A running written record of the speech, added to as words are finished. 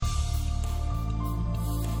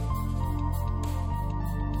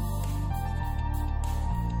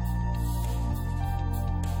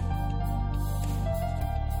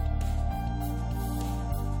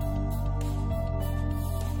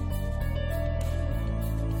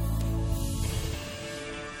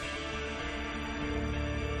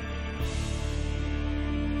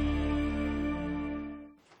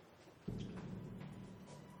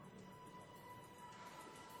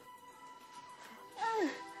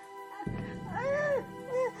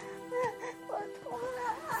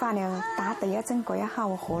化療打第一針嗰一刻，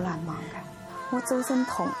我好難忘嘅。我周身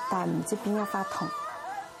痛，但係唔知邊一塊痛，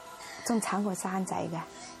仲慘過生仔嘅。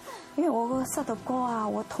因為我個膝頭哥啊，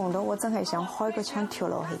我痛到我真係想開個窗跳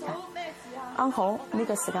落去㗎。啱好呢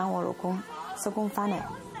個時間，我老公收工翻嚟。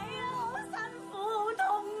好辛苦，好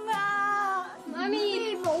痛啊！媽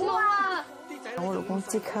咪冇啊！我老公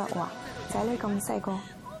即刻話：仔女咁細個，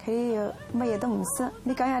佢又乜嘢都唔識，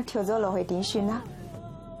你咁樣跳咗落去點算啊？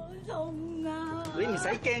痛啊！你唔使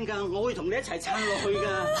驚㗎，我會同你一齊撐落去㗎。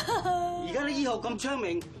而家啲醫學咁昌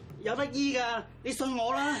明，有得醫㗎，你信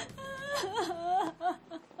我啦。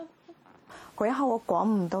嗰一刻我講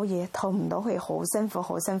唔到嘢，吐唔到氣，好辛苦，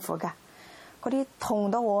好辛苦㗎。嗰啲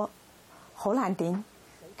痛到我好難頂。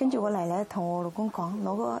跟住我嚟咧，同我老公講，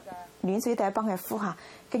攞個暖水袋幫佢敷下，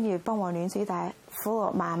跟住幫我暖水袋敷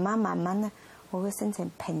我，慢慢咧，我個心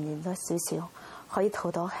情平緩咗少少，可以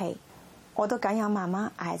吐到氣。我都咁樣慢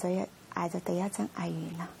慢捱咗第一針，捱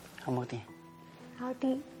完啦。好唔好啲？好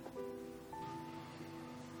啲。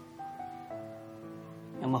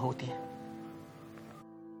有冇好啲？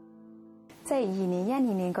即係2012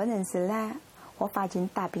年嗰陣時咧，我發現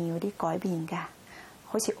大便有啲改變㗎，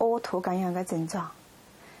好似屙肚咁樣嘅症狀。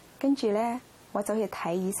跟住咧，我走去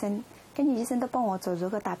睇醫生，跟住醫生都幫我做咗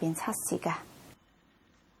個大便測試㗎。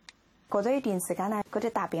過咗一段時間咧，嗰啲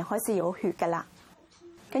大便開始有血㗎啦。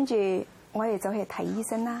跟住我哋走去睇醫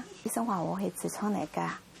生啦，醫生話我係痔瘡嚟㗎，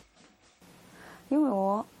因為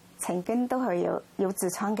我曾經都係有痔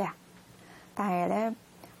瘡嘅，但係咧，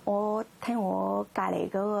我聽我隔離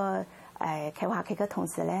嗰個企劃期嘅同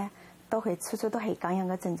事咧，都係初初都係咁樣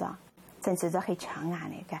嘅症狀，證實咗係腸癌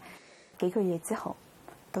嚟嘅。幾個月之後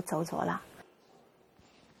都走咗啦。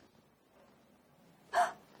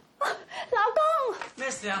老公，咩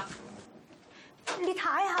事啊？你睇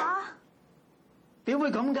下，點會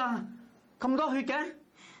咁㗎？咁多血嘅？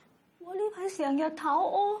我呢排成日肚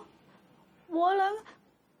屙，我諗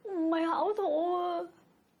唔係口吐啊。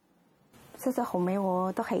所以後尾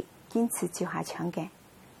我都係堅持照下腸鏡，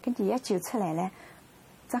跟住一照出嚟咧，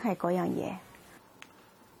真係嗰樣嘢。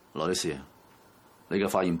羅女士，你嘅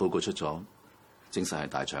化驗報告出咗，證實係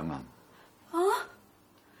大腸癌。啊！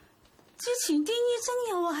之前啲醫生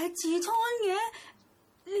又話係痔瘡嘅，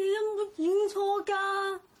你有冇驗錯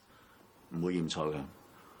㗎？唔會驗錯嘅，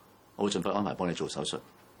我會盡快安排幫你做手術。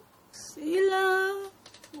死啦！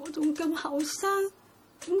我仲咁後生，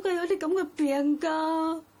點解有啲咁嘅病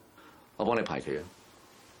㗎？我幫你排期啊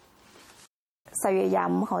！10月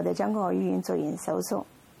25號就將個醫院做完手術，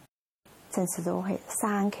證實到係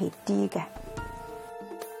3期 D 嘅。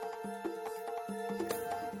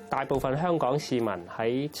大部分香港市民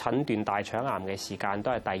喺診斷大腸癌嘅時間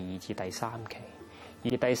都係第2至第3期，而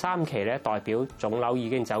第3期咧代表腫瘤已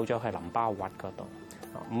經走咗去淋巴核嗰度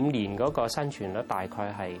，5年嗰個生存率大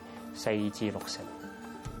概係4至6成。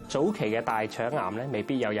早期嘅大腸癌咧未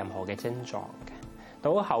必有任何嘅症狀嘅，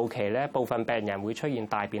到後期咧部分病人會出現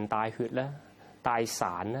大便帶血啦、帶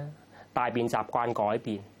散啦、大便習慣改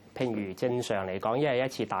變，譬如正常嚟講一日一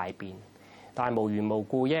次大便，但係無緣無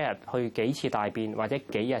故一日去幾次大便，或者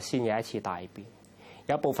幾日先有一次大便。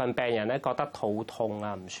有部分病人咧覺得肚痛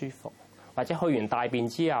啊、唔舒服，或者去完大便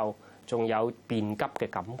之後仲有便急嘅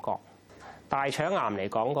感覺。大腸癌嚟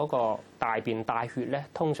講嗰個大便帶血咧，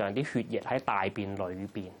通常啲血液喺大便裏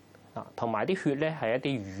邊啊，同埋啲血咧係一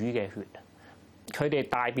啲魚嘅血。佢哋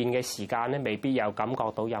大便嘅時間咧未必有感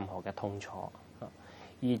覺到任何嘅痛楚。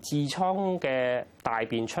而痔瘡嘅大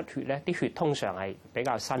便出血咧，啲血通常係比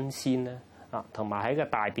較新鮮啦。啊，同埋喺個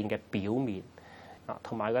大便嘅表面，啊，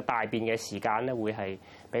同埋個大便嘅時間咧，會係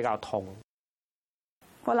比較痛。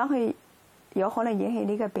我諗佢有可能引起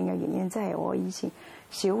呢個病嘅原因，即係我以前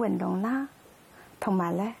少運動啦，同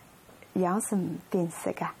埋咧養成唔定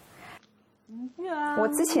食噶。我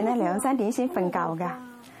之前咧2、3點先瞓覺噶，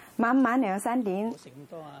晚晚2、3點，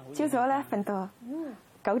朝早咧瞓到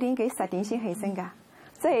9點幾10點先起身噶。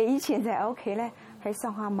即係以前就喺屋企咧，去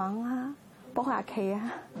上下網啊，煲下劇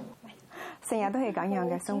啊。成日都係咁樣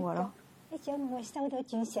嘅生活咯。你想唔會收到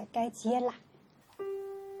鑽石戒指啦？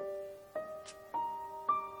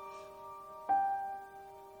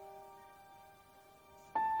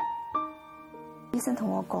醫生同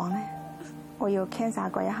我講咧，我要 cancer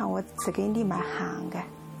嗰一刻，我自己匿埋行嘅，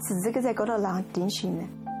自己喺嗰度諗點算咧？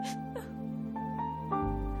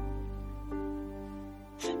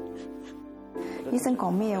醫生講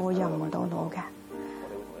咩我入唔到腦嘅。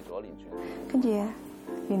跟住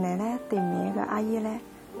原來咧對面嘅阿姨咧，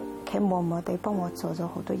佢默默地幫我做咗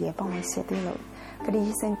好多嘢，幫我寫啲路。嗰啲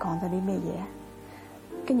醫生講咗啲咩嘢，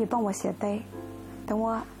跟住幫我寫低。等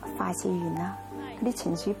我發泄完啦，嗰啲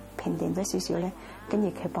情緒平定咗少少咧，跟住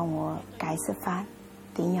佢幫我解釋翻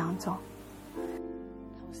點樣做。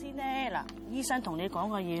嗱，醫生同你講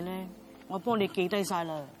嘅嘢咧，我幫你記低晒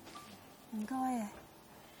啦。唔該啊。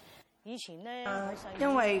以前咧，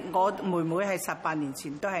因為我妹妹係18年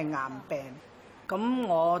前都係癌病，咁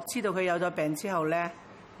我知道佢有咗病之後咧，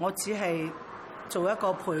我只係做一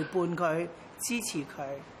個陪伴佢、支持佢，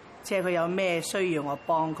即係佢有咩需要我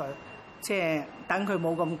幫佢，即係等佢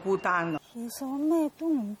冇咁孤單。其實我咩都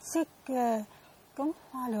唔識嘅，咁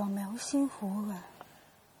化療係咪好辛苦㗎？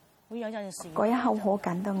會有陣時嗰一刻好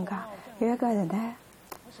感動㗎，有一個人咧，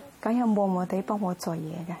咁又默默地幫我做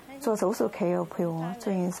嘢嘅。做手術佢又陪我，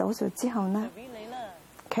做完手術之後呢，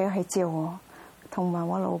佢又係照我，同埋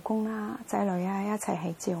我老公啊、仔女啊一齊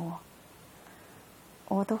係照我。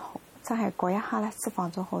我都真係嗰一刻咧釋放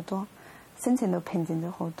咗好多，心情都平靜咗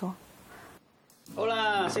好多。好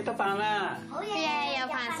啦，食得飯啦。好嘢，有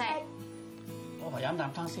飯食。我嚟飲啖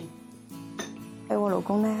湯先。我老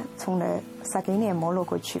公咧，從來10幾年冇落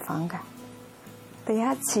過廚房㗎。第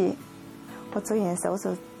一次我做完手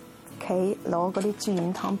術，佢攞嗰啲豬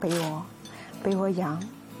丸湯俾我飲，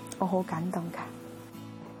我好感動㗎。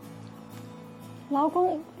老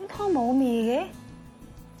公，湯冇味嘅。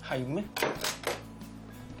係咩？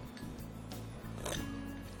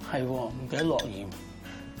係喎，唔記得落鹽。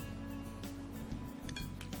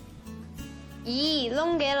咦，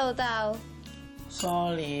窿嘅老豆。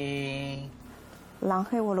Sorry。諗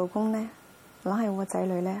起我老公咧，諗起我仔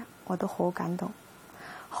女咧，我都好感動，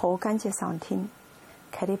好感謝上天，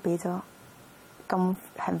佢哋俾咗咁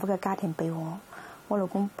幸福嘅家庭俾我，我老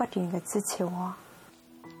公不斷嘅支持我。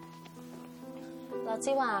羅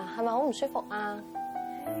志華係咪好唔舒服啊？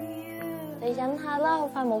你忍下啦，好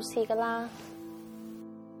快冇事噶啦。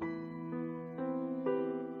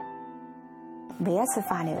每一次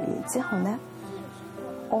化療完之後咧，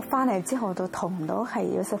我翻嚟之後都痛唔到，係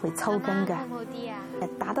有時會抽筋㗎。好唔好啲啊？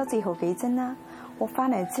打到最後幾針啦，我翻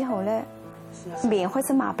嚟之後咧，面開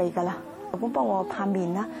始麻痹㗎啦。老公幫我拍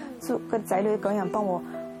面啦，個仔女嗰人幫我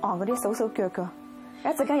按嗰啲手腳㗎，一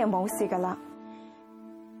陣間又冇事㗎啦。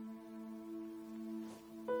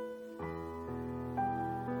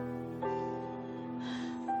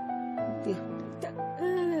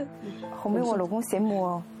後尾我老公醒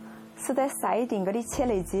目，識得洗定嗰啲車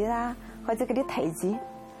厘子啦，或者嗰啲提子，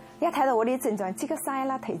一睇到我啲症狀即刻嘥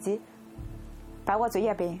啦提子，擺我嘴入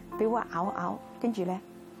邊俾我咬，跟住咧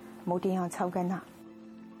冇點樣抽筋啦。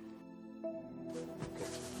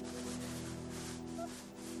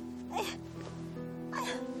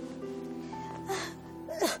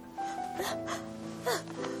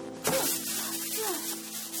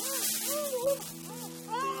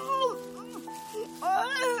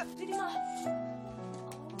你點啊？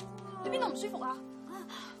你邊度唔舒服啊？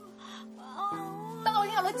得我已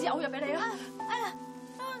經有啲止嘔藥俾你啊！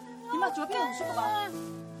點啊？仲有邊度唔舒服啊？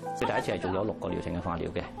佢第一次係做咗6個療程嘅化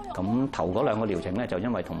療嘅，咁頭嗰2個療程咧就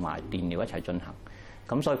因為同埋電療一齊進行，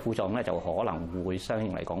咁所以副作用咧就可能會相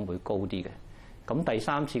應嚟講會高啲嘅。咁第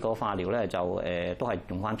3次個化療咧就都係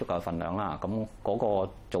用翻足夠嘅份量啦。咁嗰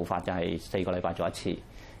個做法就係4個禮拜做一次，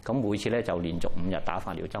咁每次咧就連續5日打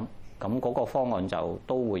化療針。咁嗰個方案就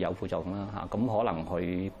都會有副作用啦嚇，咁可能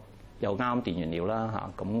佢又啱電完療啦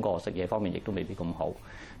嚇，咁個食嘢方面亦都未必咁好，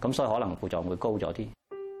咁所以可能副作用會高咗啲。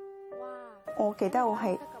我記得我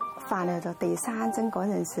係化療到第3針嗰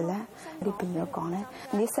陣時咧，啲病友講咧，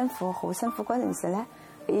你辛苦好辛苦嗰陣時咧，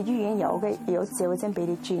醫院有照針俾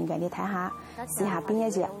你轉嘅，你睇下試下邊一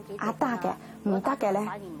隻得嘅，唔得嘅咧，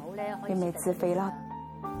你咪自費咯。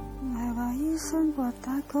唔係話醫生話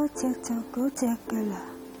打嗰隻就嗰隻㗎啦。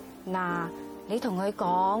嗱，你同佢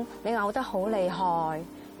講，你嘔得好厲害，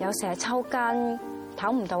有成日抽筋，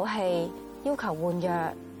唞唔到氣，要求換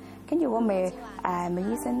藥。跟住我咪問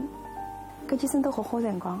醫生，個醫生都好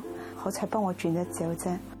人講，好彩幫我轉咗照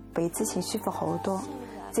啫，比之前舒服好多，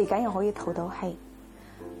自己又可以吐到氣。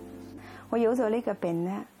我有咗呢個病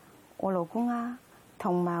咧，我老公啊，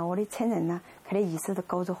同埋我啲親人啊，佢啲意識都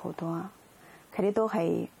高咗好多啊，佢哋都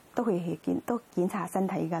會去檢查身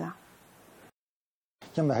體㗎啦。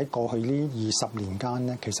因為喺過去呢20年間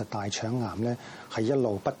咧，其實大腸癌咧係一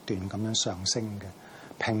路不斷咁樣上升嘅，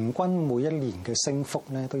平均每一年嘅升幅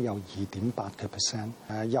咧都有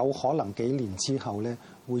2.8%，有可能幾年之後咧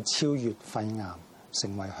會超越肺癌，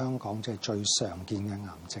成為香港即係最常見嘅癌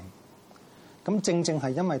症。咁正正係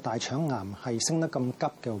因為大腸癌係升得咁急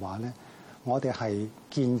嘅話咧，我哋係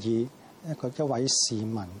建議一位市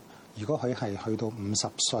民，如果佢係去到50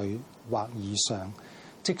歲或以上，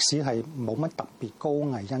即使係冇乜特別高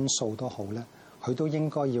危因素都好咧，佢都應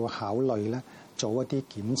該要考慮咧做一啲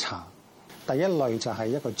檢查。第一類就係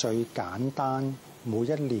一個最簡單，每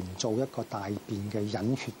一年做一個大便嘅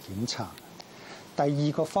隱血檢查。第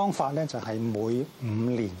二個方法咧就係每5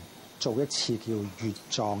年做一次叫乙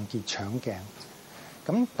狀結腸鏡。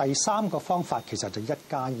咁第三個方法其實就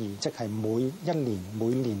1+2，即係每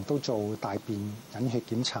年都做大便隱血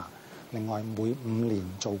檢查，另外每5年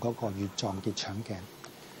做嗰個乙狀結腸鏡。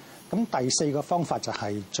咁第4個方法就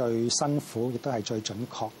係最辛苦，亦都係最準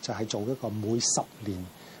確，就係做一個每10年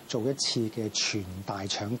做一次嘅全大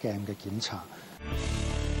腸鏡嘅檢查。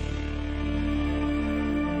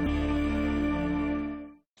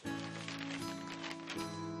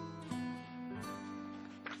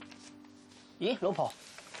咦，老婆，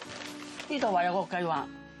呢度話有個計劃，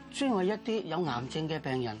專為一啲有癌症嘅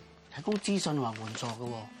病人提供資訊或援助嘅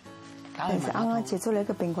喎。其實啱啱接觸呢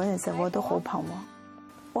個病嗰陣時，我都好彷徨。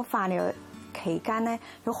我化療期間咧，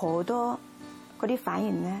有好多嗰啲反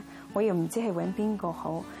應咧，我又唔知係揾邊個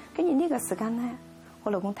好。跟住呢個時間咧，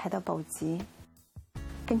我老公睇到報紙，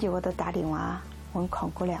跟住我就打電話揾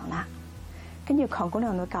鄺姑娘啦。跟住鄺姑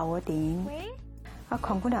娘都教我點。阿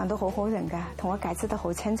鄺姑娘都好好人㗎，同我解釋得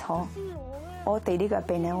好清楚。我哋呢個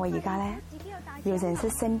病人，我而家咧要認識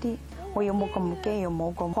深啲，我又冇咁驚，又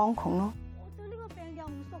冇咁惶恐咯。我對呢個病又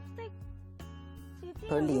唔熟悉。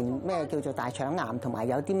佢連咩叫做大腸癌同埋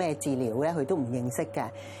有啲咩治療咧，佢都唔認識嘅。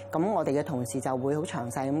咁我哋嘅同事就會好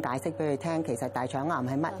詳細咁解釋俾佢聽，其實大腸癌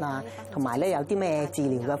係乜啊，同埋咧有啲咩治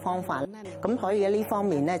療嘅方法。咁所以呢方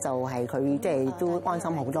面咧就係佢即係都安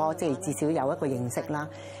心好多，即係至少有一個認識啦。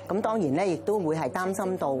咁當然咧亦都會係擔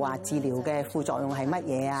心到話治療嘅副作用係乜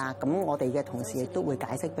嘢啊。咁我哋嘅同事亦都會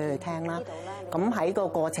解釋俾佢聽啦。咁喺個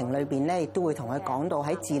過程裏邊咧，亦都會同佢講到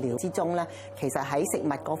喺治療之中咧，其實喺食物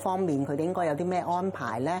嗰方面佢哋應該有啲咩安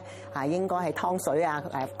排咧？應該係湯水啊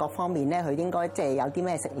各方面咧，佢應該即係有啲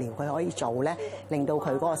咩食療佢可以做咧，令到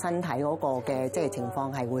佢嗰個身體嗰個嘅即係情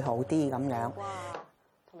況係會好啲咁樣。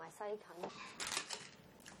同埋西芹。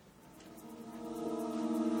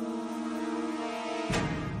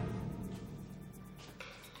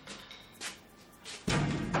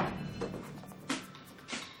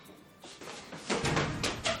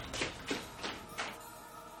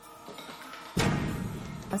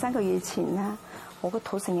我3個月前咧，我個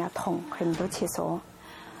肚成日痛，去唔到廁所。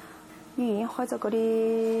醫院開咗嗰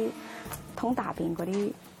啲通大便嗰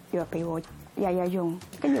啲藥俾我，日日用。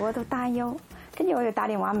跟住我都擔憂，跟住我就打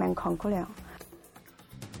電話問鄺姑娘。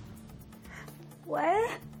喂，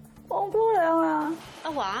鄺姑娘啊！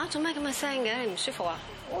阿華，做咩咁嘅聲嘅？你唔舒服啊？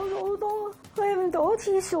我老公去唔到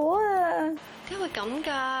廁所啊！點會咁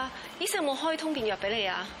㗎？醫生有冇開通便藥俾你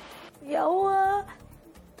啊？有啊，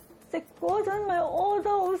食嗰陣咪屙得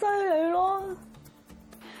好犀利咯。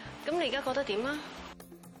咁你而家覺得點啊？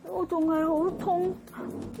我仲係好痛，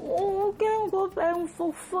我好驚個病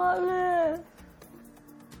復發咧。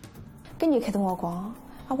跟住佢同我講：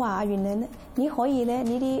阿華，原來你可以咧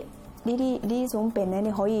呢種病咧，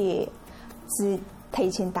你可以提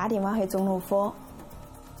前打電話去腫瘤科，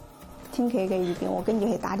聽佢嘅意見。我跟住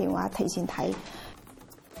去打電話提前睇。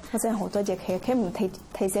我真係好多謝佢，佢唔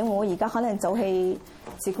提醒我，而家可能走去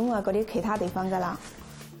子宮啊嗰啲其他地方㗎啦。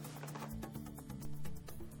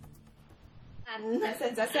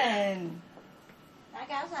早晨，打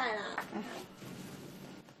攪晒啦。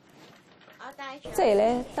即係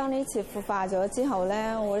咧，當呢次復發咗之後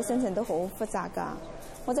咧，我啲心情都好複雜㗎。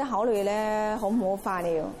我真係考慮咧，好唔好化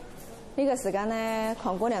療？呢個時間咧，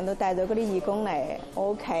鄺姑娘都帶咗嗰啲義工嚟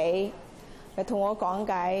我屋企，嚟同我講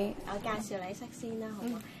解。我介紹你識先啦，好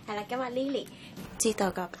唔好？係啦，今日 Lily 知道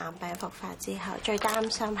個癌病復發之後，最擔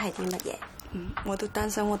心係啲乜嘢？我都擔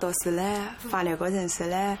心我到時咧化療嗰陣時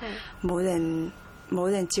咧，冇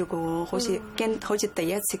人照顧我，好似驚好似第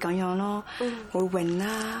一次咁樣咯，會暈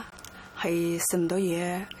啦，係食唔到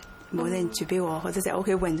嘢，冇人煮俾我，或者就屋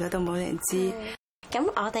企暈咗都冇人知。咁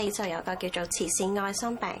我哋就有個叫做慈善愛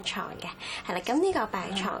心病床嘅，係啦。咁呢個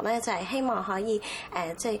病床咧就係希望可以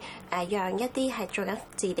讓一啲係做緊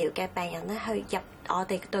治療嘅病人咧去入我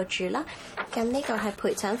哋度住啦。咁呢個係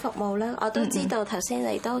陪診服務啦。我都知道頭先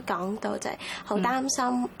你都講到就係好擔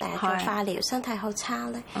心做化療身體好差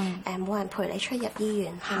咧，冇人陪你出入醫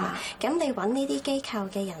院係嘛？咁你揾呢啲機構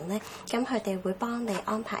嘅人咧，咁佢哋會幫你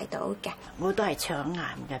安排到嘅。我都係腸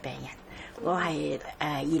癌嘅病人。我係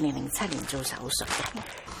2007年做手術嘅。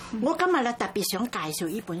我今日咧特別想介紹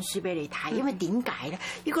呢本書俾你睇，因為點解咧？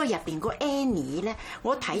呢個入邊個 Annie 咧，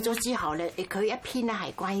我睇咗之後咧，佢一篇咧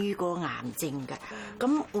係關於個癌症嘅。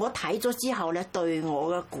咁我睇咗之後咧，對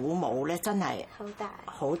我嘅鼓舞咧真係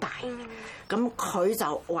好大。咁佢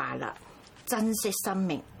就話啦，珍惜生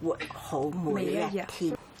命，活好每一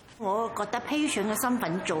天。我覺得 patient 嘅身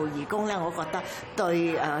份做義工咧，我覺得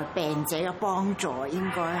對病者嘅幫助應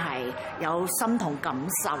該係有心同感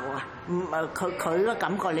受啊！佢嘅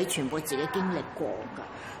感覺你全部自己經歷過㗎，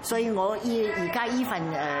所以我而家依份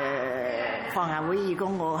放牙會義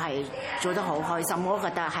工，我係做得好開心，我覺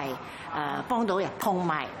得係幫到人，同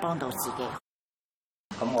埋幫到自己。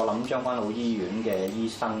咁我諗將軍澳醫院嘅醫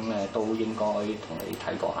生咧都應該同你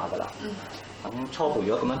睇過下噶啦。咁初步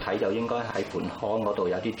如果咁樣睇，就應該喺盆腔嗰度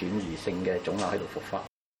有啲轉移性嘅腫瘤喺度復發。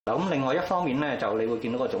嗱，咁另外一方面咧，就你會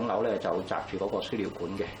見到個腫瘤咧就擲住嗰個輸尿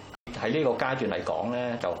管嘅。喺呢個階段嚟講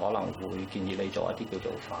咧，就可能會建議你做一啲叫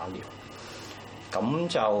做化療。咁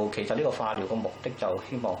就其實呢個化療個目的就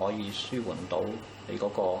希望可以舒緩到你嗰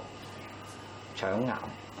個腸癌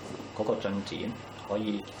嗰個進展，可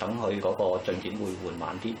以等佢嗰個進展會緩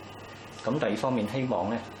慢啲。咁第二方面希望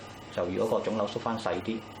咧，就如果個腫瘤縮翻細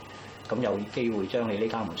啲，咁有機會將你呢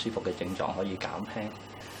間唔舒服嘅症狀可以減輕。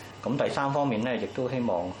咁第三方面咧，亦都希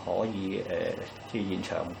望可以即係延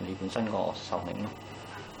長你本身個壽命咯。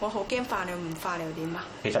我好驚化療，唔化療點啊？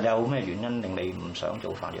其實有咩原因令你唔想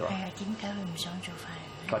做化療啊？係啊，點解佢唔想做化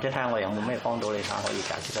療？或者睇下我有冇咩幫到你，睇下可以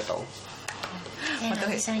解釋得到。我都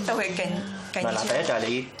係緊第一就係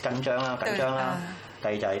你緊張啦。第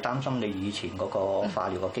二就係擔心你以前嗰個化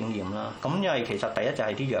療嘅經驗啦。咁因為其實第一就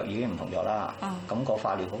係啲藥已經唔同咗啦。咁個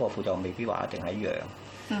化療嗰個副作用未必話一定係一樣。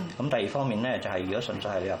咁第二方面咧，就係如果純粹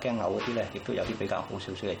係你話驚嘔嗰啲咧，亦都有啲比較好少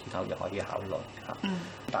少嘅止嘔藥可以考慮嚇。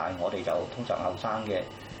但係我哋就通常後生嘅，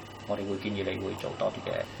我哋會建議你會做多啲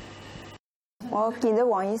嘅。我見咗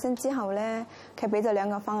黃醫生之後咧，佢俾咗2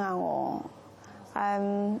個方案我。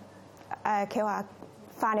佢話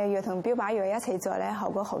化療藥同標靶藥一齊做咧，效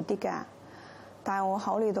果好啲㗎。但係我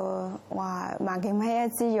考慮到話萬幾蚊一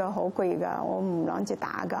支藥好貴㗎，我唔諗住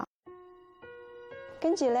打㗎。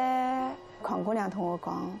跟住咧，鄺姑娘同我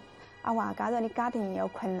講：阿華，假如你家庭有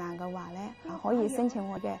困難嘅話咧，可以申請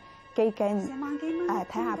我嘅基金，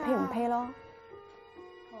睇下批唔批咯。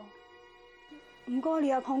唔該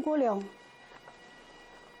你啊，鄺姑娘。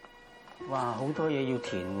哇，好多嘢要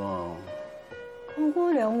填喎。鄺姑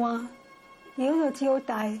娘話：料就照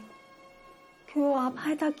大，佢話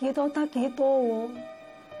批得幾多得幾多喎。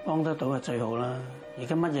幫得到就最好啦，而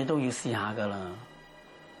家乜嘢都要試下㗎啦。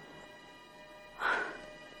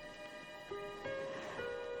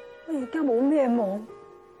我而家冇咩望，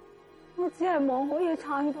我只係望可以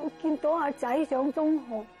撐到見到阿仔上中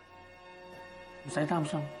學。唔使擔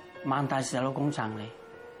心，萬大事有老公撐你，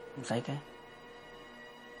唔使驚。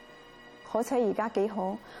好彩而家幾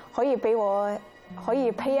好，可以俾我，可以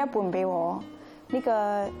批一半俾我，呢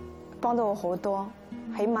個幫到我好多。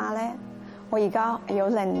起碼咧，我而家有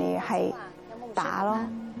能力係打咯。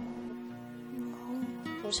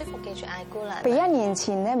唔舒服記住嗌姑娘。比1年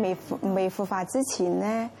前咧未復發之前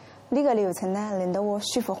咧，呢個療程咧令到我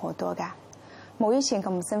舒服好多㗎，冇以前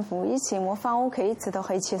咁辛苦。以前我翻屋企直到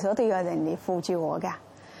去廁所都有人嚟扶住我㗎，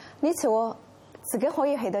呢次我自己可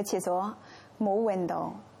以去到廁所，冇聞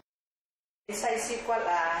到。西施骨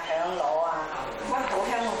啊，響螺啊，哇，好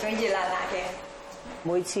香，我中意熱辣辣嘅。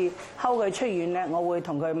每次睺佢出院咧，我會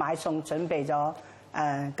同佢買餸，準備咗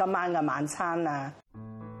今晚嘅晚餐啊。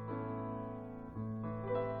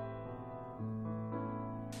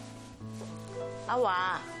阿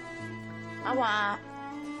華，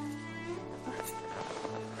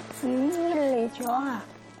你嚟咗啊？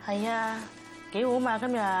係啊，幾好嘛今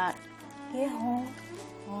日。幾好。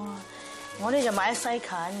我呢就買咗西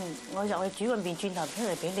芹，我入去煮個麵轉頭出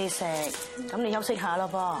嚟俾你食，咁你休息下咯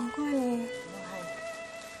噃。唔該你。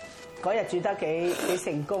嗰日煮得幾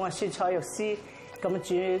成功啊！酸菜肉絲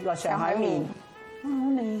咁煮個上海麵，好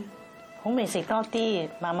味。好味，食多啲，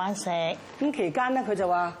慢慢食。咁期間咧，佢就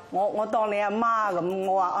話我當你阿媽咁，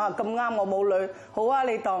我話啊咁啱我冇女，好啊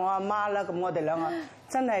你當我阿媽啦。咁我哋兩個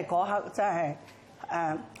真係嗰刻真係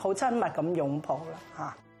好親密咁擁抱啦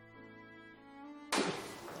嚇。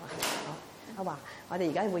阿華，我哋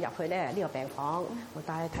而家會入去咧呢個病房，我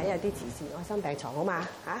帶你睇下啲慈善愛心病床好嘛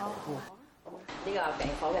嚇？呢個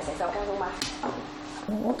病房嘅洗手間好嘛？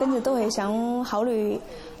我跟住都係想考慮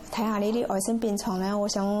睇下呢啲愛心病床咧，我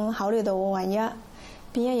想考慮到我萬一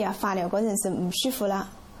邊一日化療嗰陣時唔舒服啦，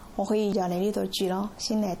我可以入嚟呢度住咯，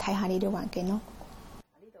先嚟睇下呢啲環境咯。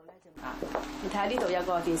你睇下呢度有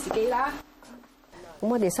個電視機啦。咁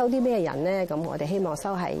我哋收啲咩人咧？咁我哋希望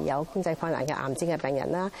收係有經濟困難嘅癌症嘅病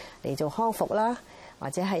人啦，嚟做康復啦，或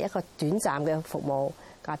者係一個短暫嘅服務，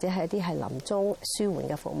或者係一啲係臨終舒緩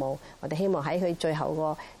嘅服務。我哋希望喺佢最後個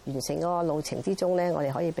完成嗰個路程之中咧，我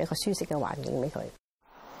哋可以俾一個舒適嘅環境俾佢。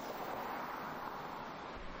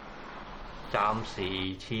暫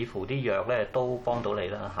時似乎啲藥咧都幫到你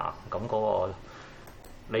啦嚇，咁嗰個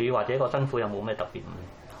你或者個辛苦有冇咩特別？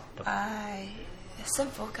辛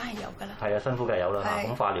苦梗係有㗎啦。係啊，辛苦梗係有啦嚇，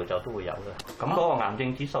咁化療就都會有嘅。咁嗰個癌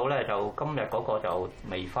症指數咧就今日嗰個就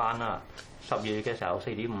未翻啦，12月嘅時候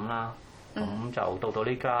4.5啦，咁就到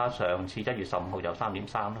呢家上次1月15號就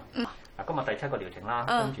3.3啦。今日第7個療程啦，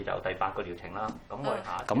跟住就第8個療程啦。咁我哋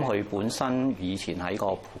下咁佢本身以前喺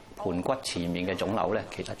個盤骨前面嘅腫瘤咧，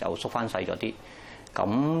其實就縮翻細咗啲。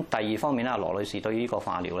咁第二方面啦，羅女士對於呢個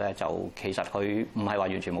化療咧，就其實佢唔係話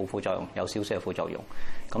完全冇副作用，有少少嘅副作用。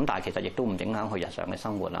咁但係其實亦都唔影響佢日常嘅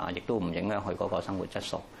生活啊，亦都唔影響佢嗰個生活質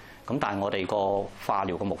素。咁但係我哋個化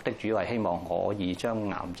療嘅目的主要係希望可以將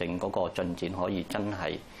癌症嗰個進展可以真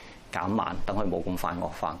係減慢，等佢冇咁快惡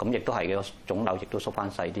化。咁亦都係個腫瘤亦都縮翻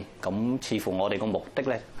細啲。咁似乎我哋個目的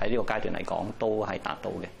咧喺呢個階段嚟講都係達到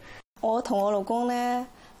嘅。我同我老公咧，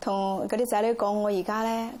同嗰啲仔女講，我而家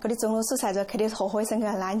咧嗰啲腫瘤縮細咗，佢哋好開心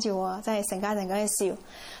嘅攬住我，真係成家人咁樣笑。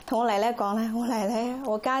同我奶奶講咧，我奶奶、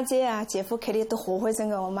我家姐啊、姐夫佢哋都好開心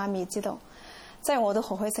嘅。我媽咪知道，即係我都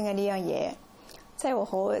好開心嘅呢樣嘢。即係我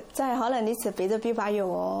好，即係可能呢次俾咗標靶藥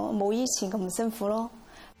我，冇以前咁辛苦咯。